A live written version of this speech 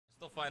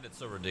find it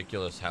so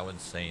ridiculous how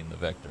insane the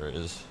Vector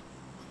is.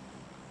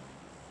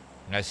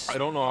 I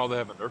don't know how they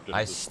haven't nerfed it.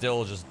 I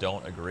still just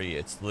don't agree.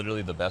 It's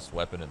literally the best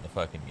weapon in the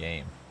fucking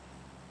game.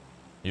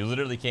 You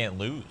literally can't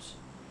lose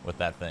with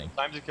that thing.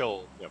 Time to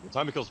kill. Yeah, the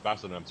time to kill is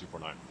faster than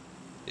M249.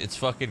 It's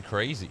fucking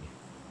crazy.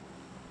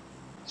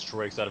 Is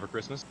Troy excited for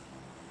Christmas?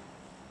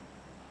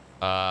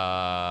 You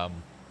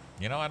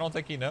know, I don't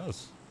think he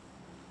knows.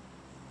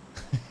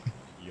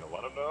 You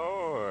let him know,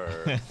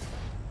 or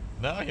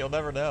no, he'll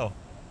never know.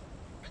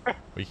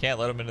 We can't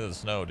let him into the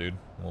snow, dude.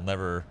 We'll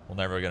never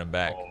get him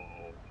back. Oh,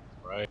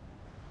 right.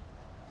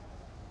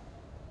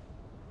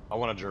 I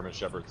want a German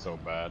Shepherd so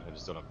bad. I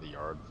just don't have the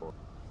yard for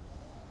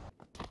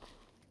it.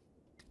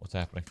 What's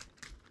happening?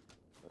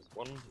 There's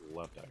one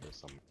left out here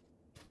somewhere.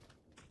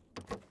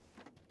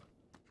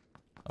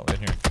 Oh, in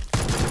here.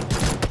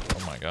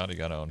 Oh my god, he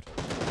got owned.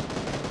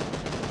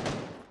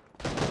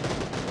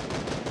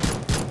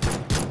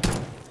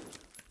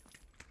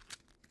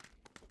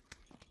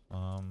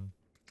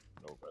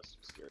 No rest,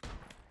 I'm scared.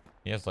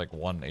 He has like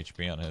 1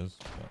 HP on his.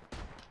 But...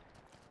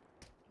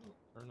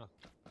 Fair enough.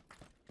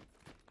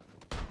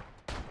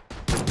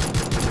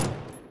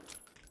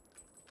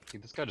 See,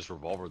 this guy just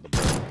revolvered the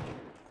barrel.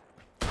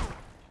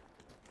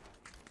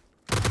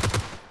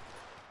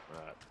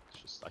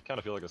 It's just, I kind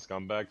of feel like a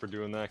scumbag for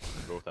doing that, because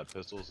we both had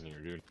pistols and you're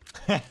doing.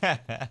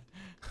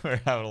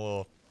 We're having a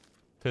little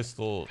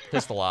pistol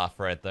off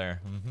right there.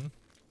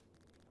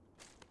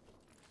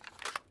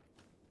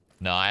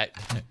 No, I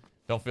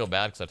don't feel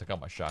bad because I took out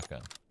my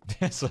shotgun.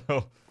 So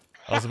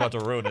I was about to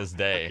ruin his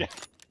day. Okay.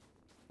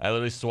 I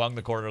literally swung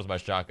the corner with my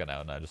shotgun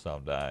out and I just saw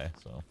him die.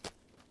 So.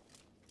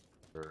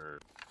 Or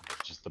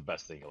just the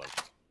best thing. Like,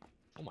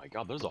 oh my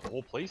god, there's a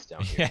whole place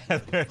down here. Yeah,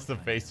 there's the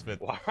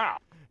basement. Wow.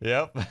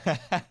 Yep.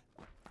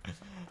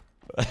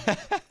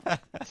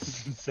 This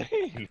is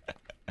insane.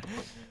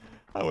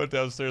 I went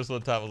downstairs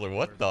one time. I was like,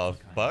 "What the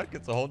fuck?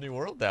 It's a whole new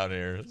world down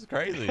here. It's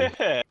crazy."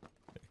 It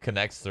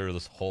connects through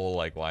this whole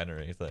like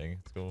winery thing.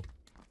 It's cool.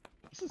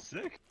 This is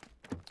sick.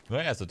 Oh,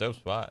 yeah, it's a dope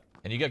spot,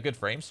 and you got good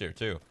frames here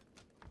too.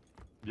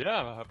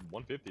 Yeah, I have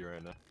 150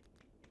 right now.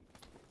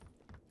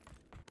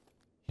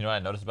 You know what I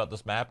noticed about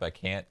this map? I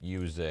can't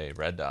use a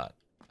red dot.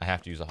 I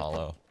have to use a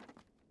hollow.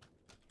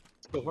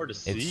 It's so hard to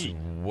see.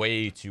 It's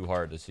way too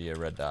hard to see a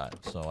red dot,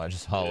 so I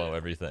just hollow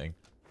everything.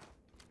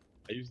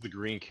 I use the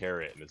green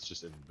carrot, and it's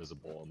just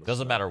invisible. On the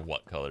Doesn't matter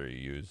what color you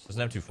use. There's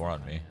an M24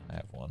 on me. I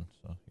have one,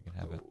 so you can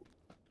have it.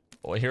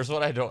 Well, here's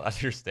what I don't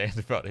understand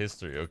about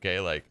history, okay?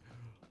 Like,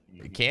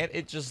 can't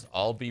it just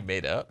all be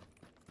made up?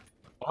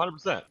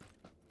 100%.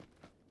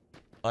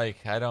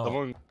 Like, I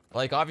don't...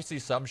 Like, obviously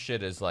some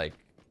shit is, like,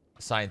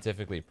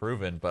 scientifically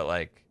proven, but,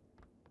 like,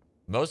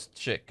 most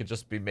shit could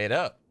just be made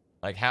up.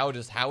 Like, how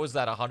is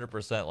that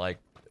 100%, like,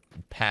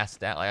 passed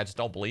down? Like, I just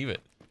don't believe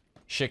it.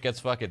 Shit gets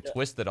fucking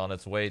twisted on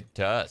its way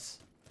to us.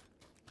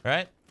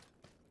 Right?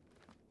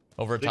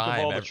 Over think time...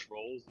 Think of all the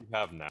trolls you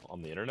have now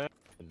on the internet,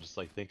 and just,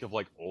 like, think of,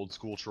 like, old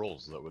school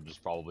trolls that would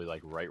just probably,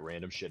 like, write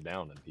random shit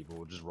down, and people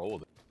would just roll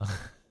with it.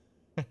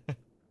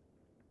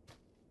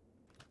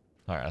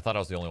 Alright, I thought I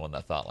was the only one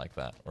that thought like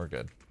that. We're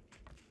good.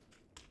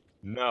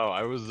 No,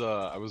 I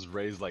was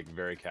raised like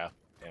very Catholic,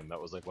 and that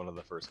was like one of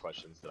the first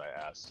questions that I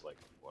asked like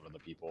one of the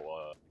people,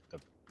 or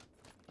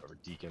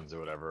deacons or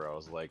whatever. I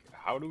was like,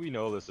 how do we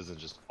know this isn't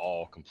just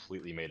all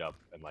completely made up,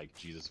 and like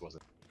Jesus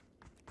wasn't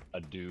a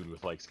dude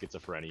with like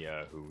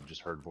schizophrenia who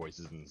just heard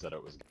voices and said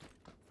it was.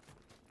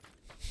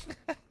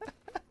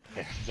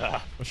 And,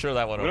 I'm sure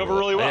that went over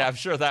really well. Yeah, I'm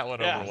sure that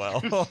went over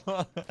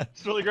well.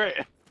 It's really great.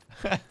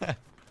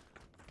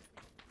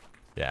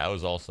 Yeah, I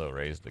was also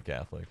raised a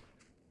Catholic.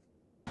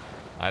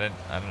 I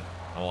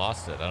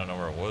lost it. I don't know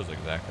where it was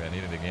exactly. I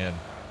need it again.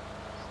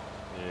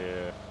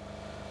 Yeah.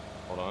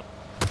 Hold on.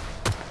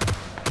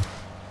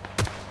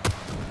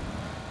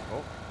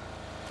 Oh.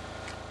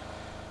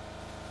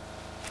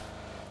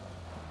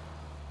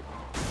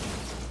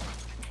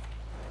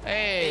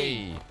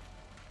 Hey!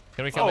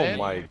 Can we come in? Oh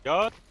my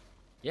god.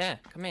 Yeah,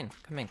 come in.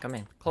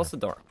 Close the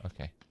door.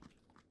 Okay.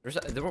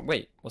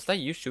 Wait, was that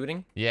you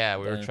shooting? Yeah,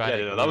 we were trying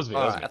to... Yeah, that was me.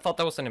 I thought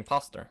that was an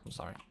imposter. I'm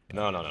sorry.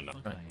 No.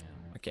 Right.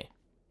 Okay.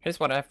 Here's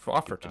what I have to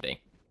offer today.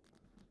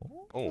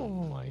 Oh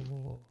my.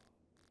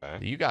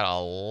 Okay. You got a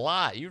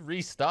lot. You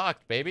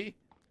restocked, baby.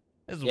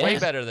 This is way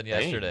better than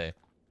yesterday.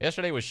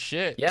 Yesterday was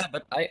shit. Yeah,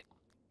 but I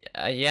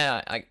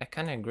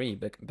kind of agree,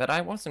 but I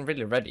wasn't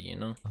really ready, you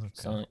know. Okay.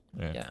 So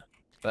yeah,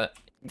 but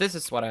this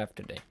is what I have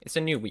today. It's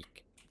a new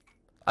week.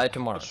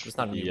 Tomorrow. It's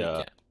not a new week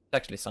yet. It's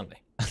actually Sunday.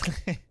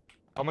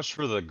 How much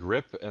for the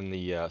grip and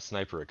the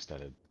sniper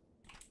extended?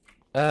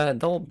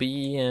 There'll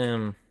be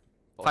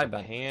 5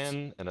 a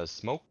pan and a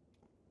smoke.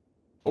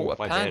 Oh, a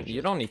pan. Bandages.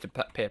 You don't need to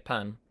pay a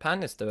pan.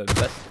 Pan is the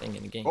best thing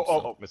in the game.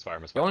 Oh,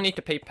 misfire. You only need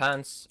to pay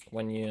pans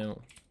when you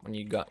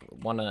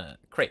want a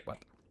crate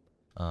weapon.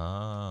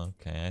 Oh,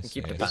 okay. I see.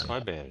 Keep the That's pan. my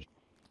bandage.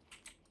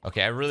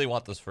 Okay, I really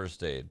want this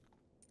first aid.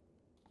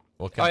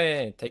 What can... Oh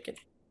yeah, take it.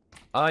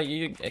 Can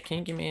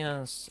you give me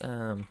a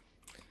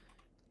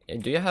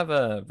do you have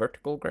a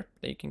vertical grip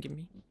that you can give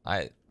me?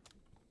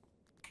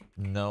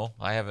 No,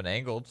 I have an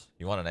angled.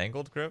 You want an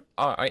angled grip?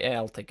 Oh, yeah,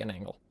 I'll take an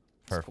angle.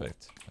 That's cool.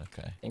 Perfect.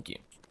 Okay. Thank you.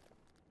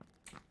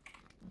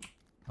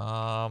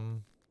 Are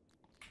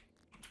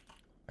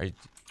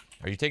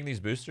you taking these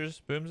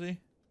boosters, Boomsy?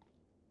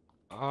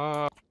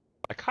 I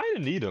kind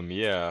of need them,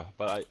 yeah,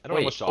 but I don't have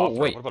Wait, much to oh offer.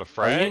 wait, What about a are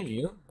frag?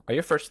 you new? Are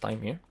you first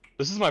time here?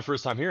 This is my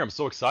first time here. I'm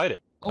so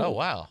excited. Oh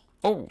wow.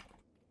 Oh,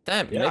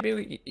 damn! Yeah.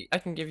 Maybe I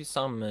can give you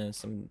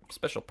some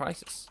special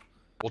prizes.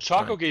 Well,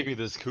 Choco Alright. gave me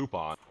this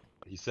coupon.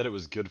 He said it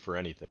was good for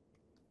anything.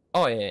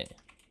 Oh yeah, yeah.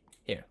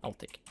 Here, I'll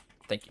take it.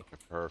 Thank you.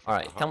 Perfect. All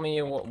right, tell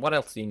me what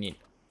else do you need?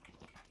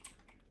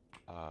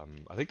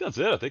 I think that's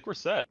it. I think we're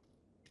set.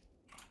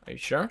 Are you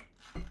sure?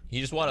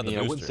 He just wanted the I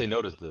booster. wouldn't say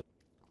no to the.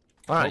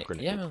 All right,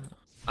 grenade. yeah.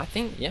 I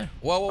think yeah.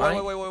 Whoa, whoa,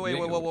 Alright,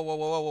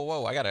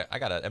 whoa. I got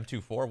a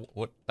M24.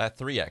 What that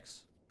 3x?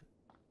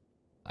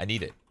 I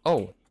need it.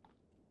 Oh,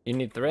 you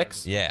need the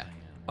Rex? Yeah.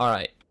 All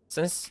right.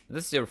 Since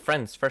this is your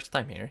friend's first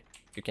time here,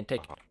 you can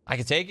take it. I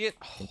can take it?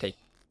 You can take.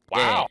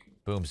 Wow.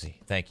 Boomsy,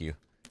 thank you.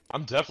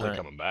 I'm definitely Alright.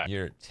 coming back.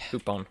 You're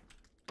Coupon.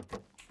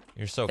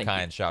 so Thank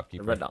kind, you.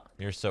 shopkeeper. Red dot.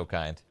 You're so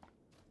kind.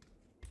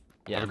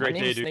 Yeah, Have a great my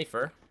name day, is dude.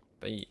 Snafer,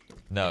 but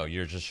No,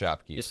 you're just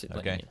shopkeep. just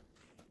Okay.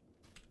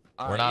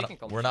 All We're right, you can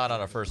call me not Snafer.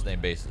 on a first name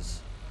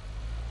basis.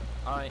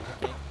 All right,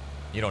 okay.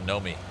 You don't know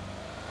me.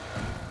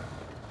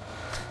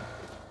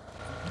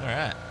 All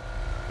right.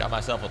 Got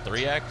myself a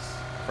 3x.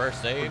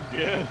 First aid.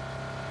 Yeah.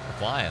 We're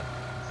flying.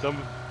 Some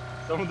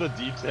of the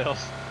details.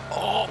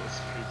 Oh,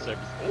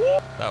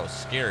 Oh! that was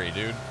scary,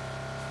 dude.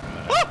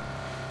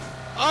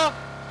 Ah!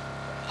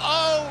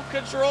 Oh,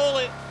 control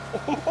it.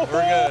 We're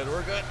good.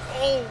 We're good.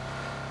 Oh,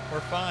 we're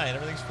fine.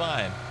 Everything's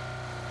fine.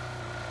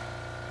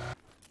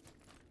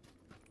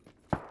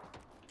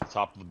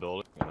 Top of the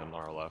building and then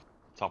our left.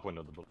 Top window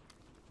of the building.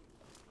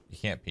 You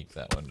can't peek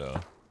that window.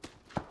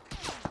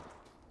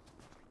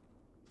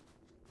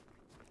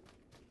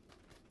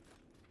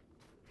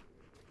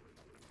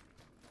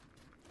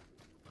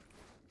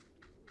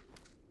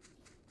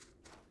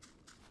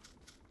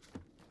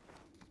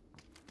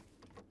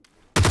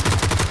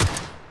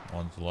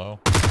 One's low.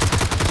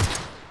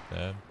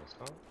 Dead.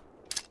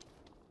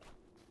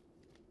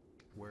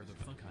 Where the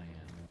fuck I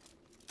am?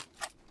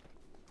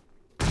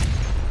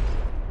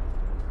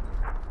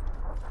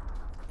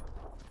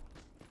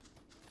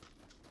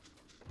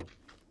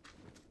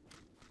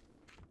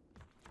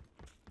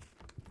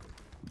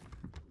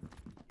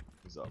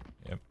 He's up.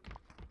 Yep.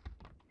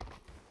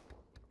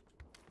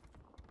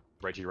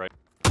 Right to your right.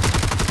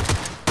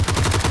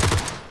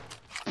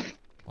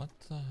 What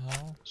the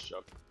hell?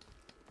 Shove.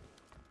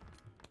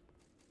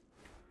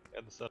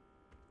 Yeah, the set.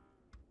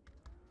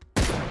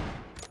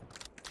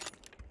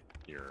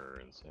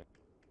 You're insane.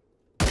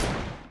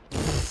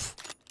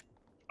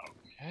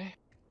 Okay.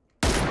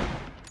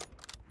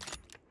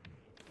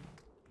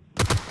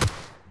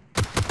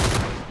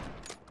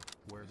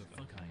 Where the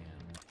fuck I am?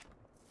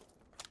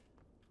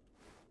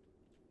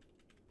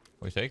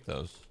 We take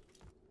those.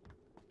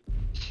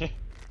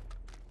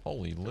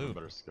 Holy loot.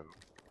 Better scope.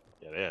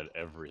 Yeah, they had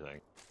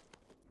everything.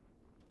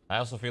 I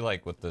also feel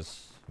like with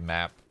this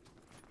map,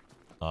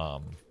 you're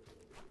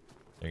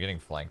getting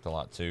flanked a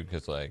lot too,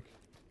 because like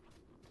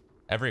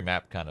every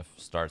map kind of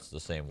starts the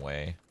same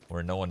way,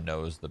 where no one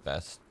knows the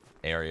best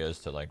areas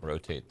to like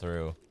rotate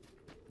through.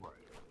 Right.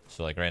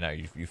 So like right now,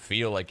 you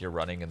feel like you're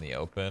running in the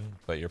open,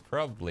 but you're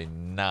probably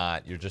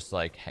not. You're just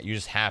like you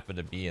just happen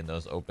to be in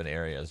those open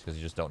areas because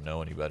you just don't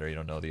know any better. You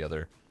don't know the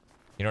other.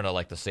 You don't know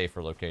like the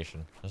safer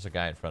location. There's a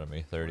guy in front of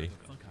me, 30. Where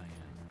the fuck I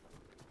am?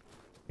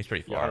 He's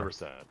pretty Yeah, far.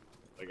 100%.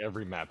 Like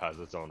every map has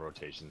its own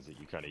rotations that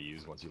you kind of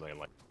use once you land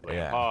like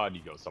Yeah. a pod,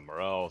 you go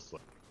somewhere else.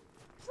 Like,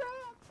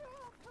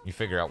 You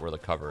figure out where the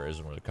cover is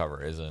and where the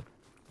cover isn't.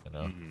 You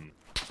know.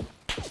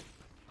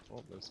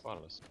 Oh, they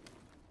spotted us.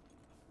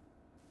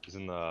 He's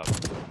in the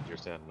deer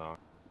stand knock.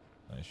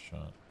 Nice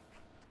shot.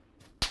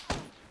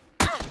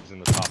 He's in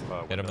the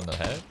top. Hit him in window. the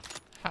head.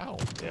 How?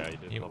 Yeah, he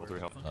did. He- Level 3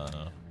 health. I don't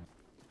know.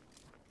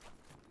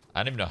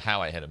 I didn't even know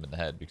how I hit him in the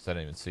head because I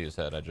didn't even see his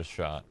head. I just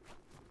shot.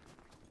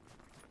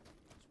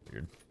 It's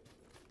weird.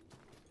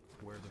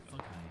 Where the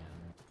fuck I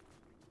am?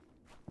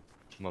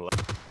 To my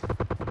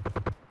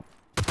left.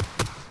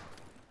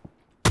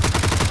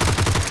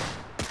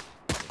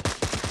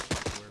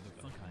 Where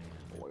the fuck I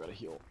am? Oh, I gotta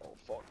heal. Oh,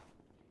 fuck.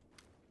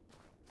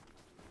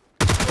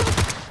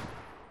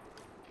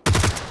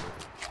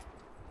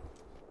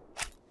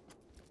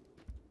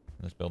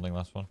 In this building,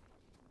 last one.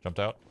 Jumped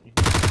out.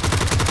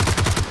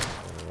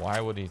 Why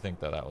would he think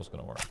that that was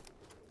gonna work?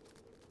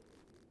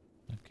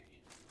 Okay.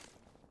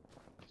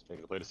 Just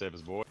making the play to save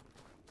his boy.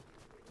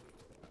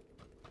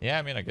 Yeah,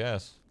 I mean, I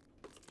guess.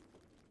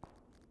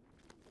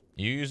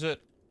 You use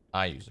it,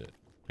 I use it.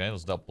 Okay,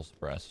 let's double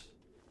suppress.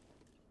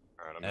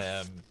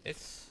 Alright,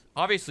 It's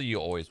obviously you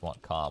always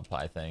want comp,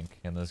 I think,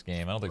 in this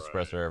game. I don't think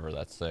suppressor are ever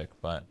that sick,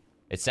 but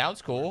it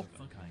sounds cool. Where the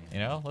fuck I am? You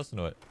know, listen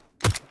to it.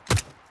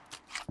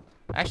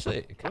 Actually,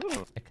 it kind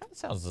of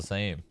sounds the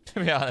same, to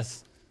be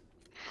honest.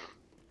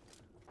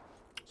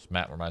 This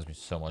map reminds me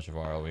so much of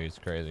ROE. It's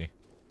crazy.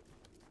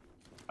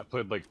 I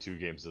played like 2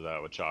 games of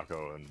that with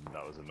Choco, and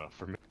that was enough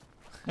for me.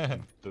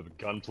 The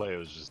gunplay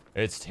was just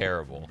It's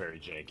terrible. very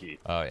janky.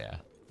 Oh yeah,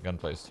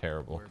 gunplay's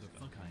terrible. Where the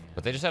fuck I am.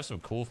 But they just have some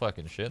cool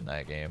fucking shit in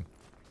that game,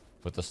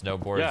 with the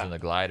snowboards Yeah. and the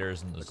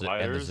gliders and the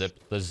gliders.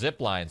 the zip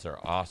lines are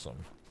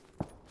awesome.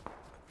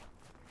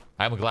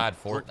 I'm glad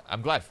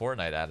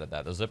Fortnite added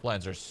that. The zip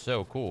lines are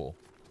so cool.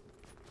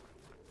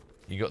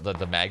 You go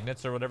the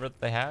magnets or whatever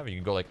they have. You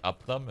can go like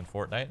up them in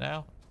Fortnite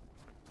now.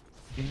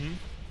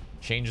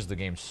 Changes the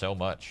game so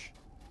much.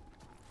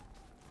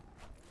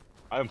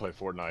 I haven't played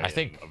Fortnite I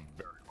think in a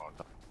very long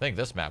time. I think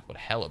this map would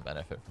hella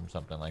benefit from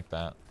something like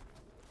that.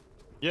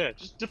 Yeah,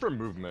 just different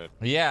movement.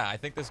 Yeah, I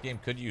think this game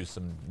could use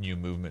some new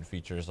movement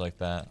features like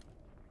that.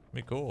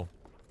 Be cool.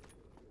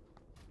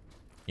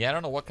 Yeah, I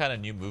don't know what kind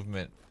of new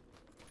movement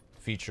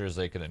features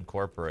they could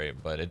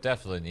incorporate, but it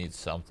definitely needs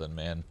something,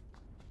 man.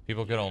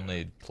 People can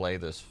only play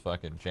this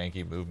fucking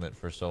janky movement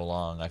for so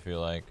long, I feel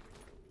like.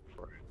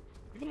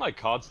 Even like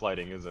COD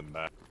sliding isn't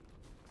bad.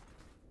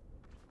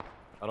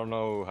 I don't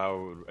know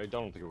how. I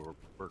don't think it would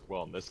work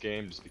well in this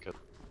game just because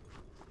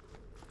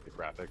the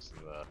graphics and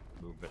the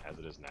movement as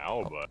it is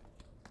now, but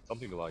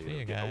something to allow you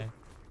to guy.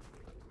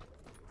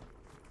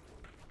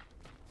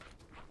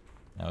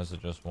 Now is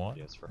it just one?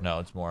 Yeah, it's No,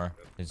 it's more.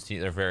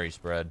 They're very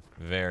spread.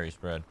 Very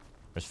spread.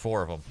 There's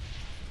 4 of them.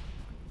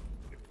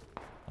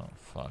 Oh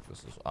fuck, this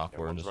is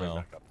awkward as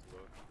hell.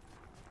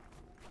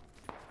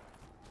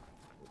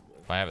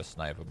 If I have a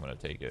snipe, I'm gonna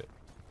take it.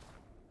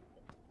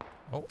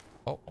 Oh.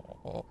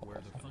 Where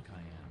the fuck I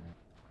am.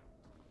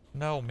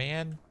 No,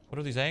 man. What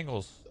are these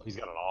angles? He's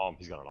got an arm.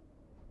 He's got an arm.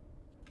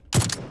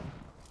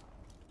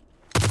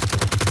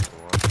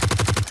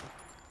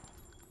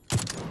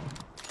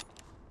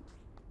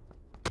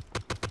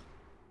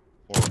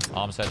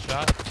 Arms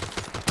headshot.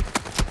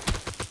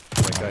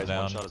 Right guy is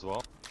down. one shot as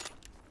well.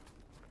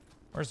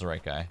 Where's the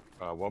right guy?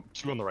 Well,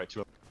 2 on the right,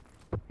 2 on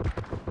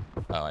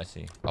Oh, I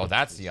see. Oh,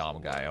 that's the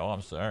Om guy. Oh,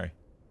 I'm sorry.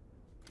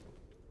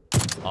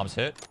 Om's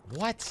hit?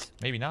 What?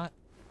 Maybe not.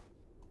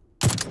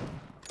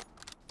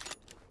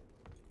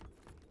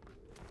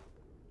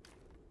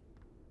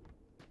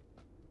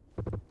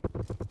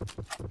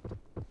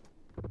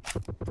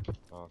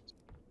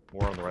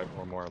 More on the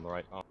right, more on the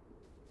right. Oh.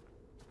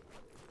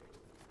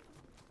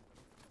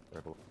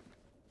 Right below.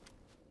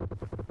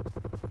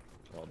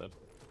 All dead.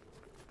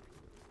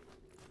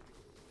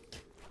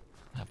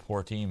 That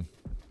poor team.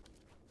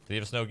 Did he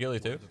have a snow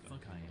ghillie too? Where the fuck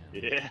I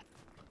am. Yeah.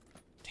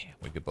 Damn,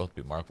 we could both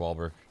be Mark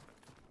Wahlberg.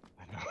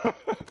 I know.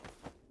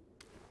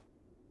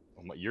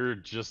 Oh my, you're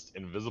just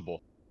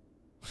invisible.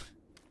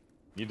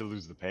 Need to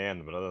lose the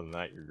pan, but other than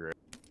that, you're great.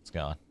 It's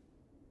gone.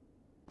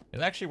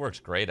 It actually works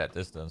great at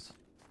distance.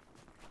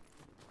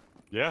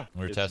 Yeah,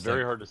 it's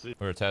very hard to see.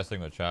 We were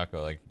testing with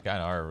Choco, like, kind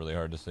of are really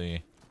hard to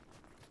see.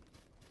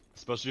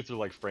 Especially if they're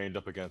like framed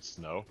up against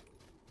snow.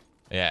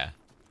 Yeah.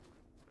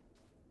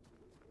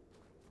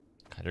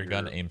 God, your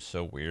gun aims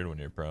so weird when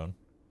you're prone.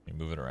 You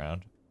move it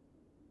around.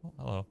 Oh,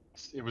 hello.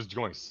 It was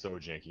going so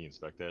janky in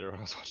Spectator when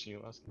I was watching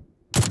it last.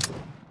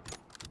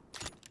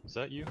 Is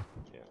that you?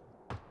 Yeah.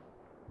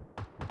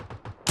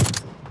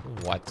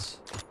 What?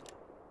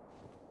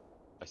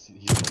 I see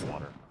he's in the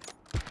water.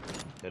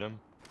 Hit him.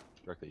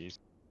 Directly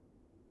east.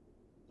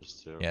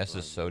 Just to, Yeah, this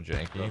is so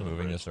janky, over the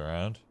moving bridge. this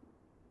around.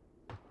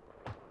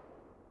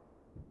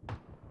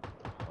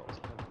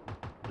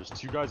 There's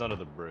 2 guys under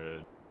the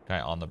bridge.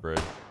 Guy on the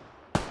bridge.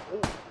 Oh,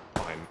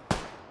 behind me.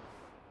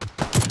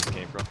 Where he just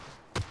came from.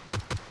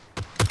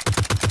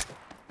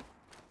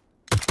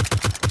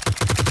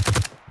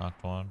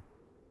 Knocked one.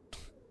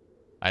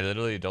 I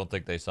literally don't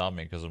think they saw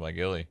me because of my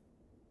ghillie.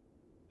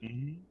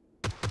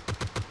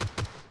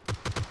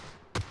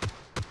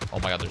 Oh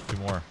my god, there's 2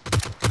 more.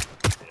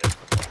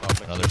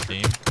 Another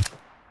team.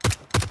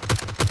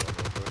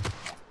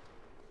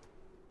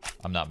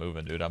 I'm not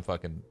moving, dude. I'm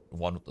fucking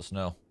one with the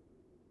snow.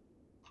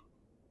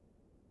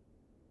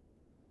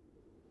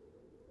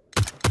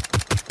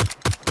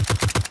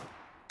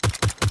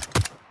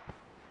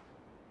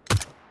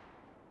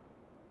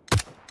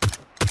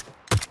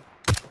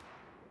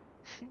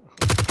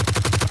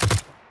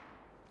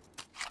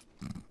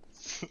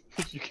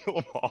 Did you kill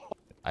them all?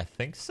 I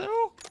think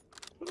so?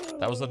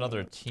 That was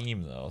another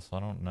team, though, so I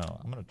don't know.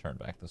 I'm gonna turn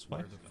back this way.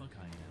 Where the fuck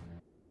I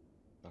am.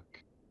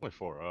 Fuck. Only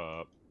 4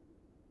 up.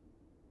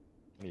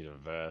 I need a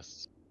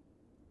vest.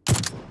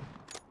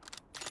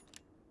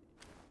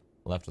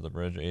 Left of the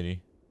bridge, 80.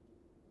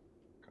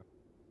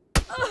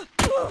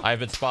 I've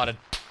been spotted.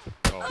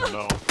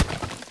 Oh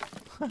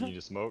no. You need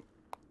to smoke?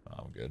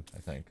 Oh, I'm good, I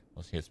think.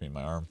 Unless he hits me in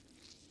my arm.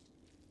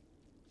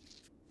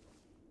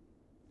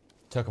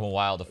 Took him a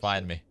while to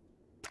find me.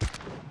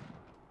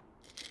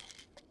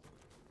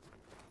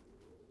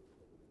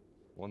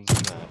 One's in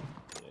that.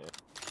 Yeah.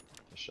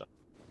 A shot.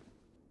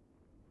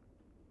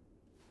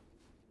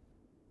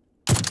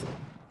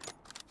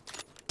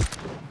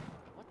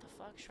 What the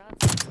fuck?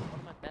 Shroud's one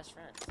of my best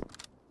friends.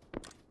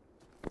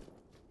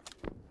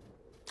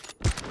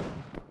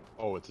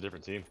 Oh, it's a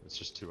different team. It's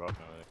just 2 up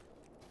now.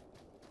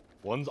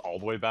 One's all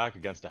the way back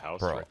against a house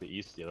Bro. directly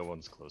east. The other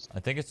one's close. I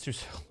think it's 2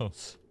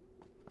 solos.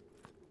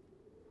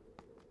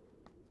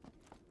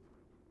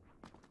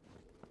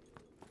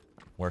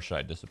 Where should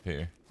I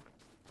disappear?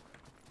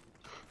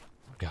 Oh,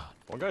 God.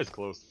 One guy's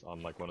close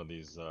on like one of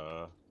these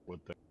wood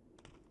things.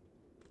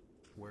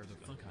 Where the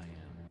fuck I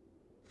am.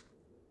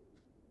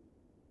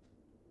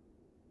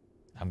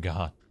 I'm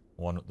gone.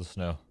 One with the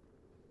snow.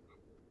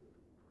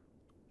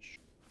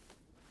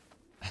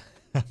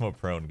 I'm a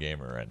prone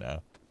gamer right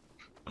now.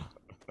 Oh,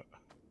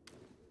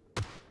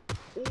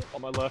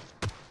 on my left.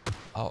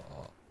 Oh,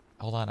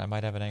 hold on. I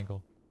might have an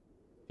angle.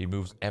 He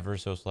moves ever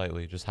so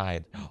slightly. Just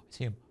hide. Oh, I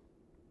see him.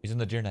 He's in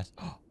the deer nest.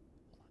 Oh,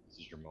 This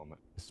is your moment.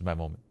 this is my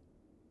moment.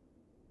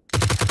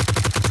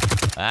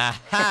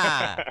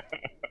 Aha!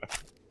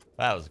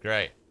 That was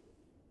great.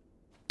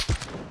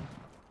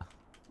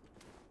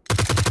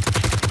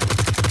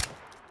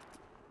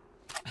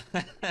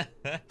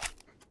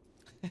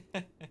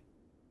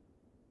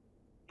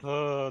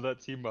 Oh,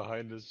 that team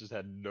behind us just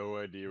had no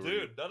idea.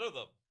 Dude, none of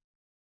them.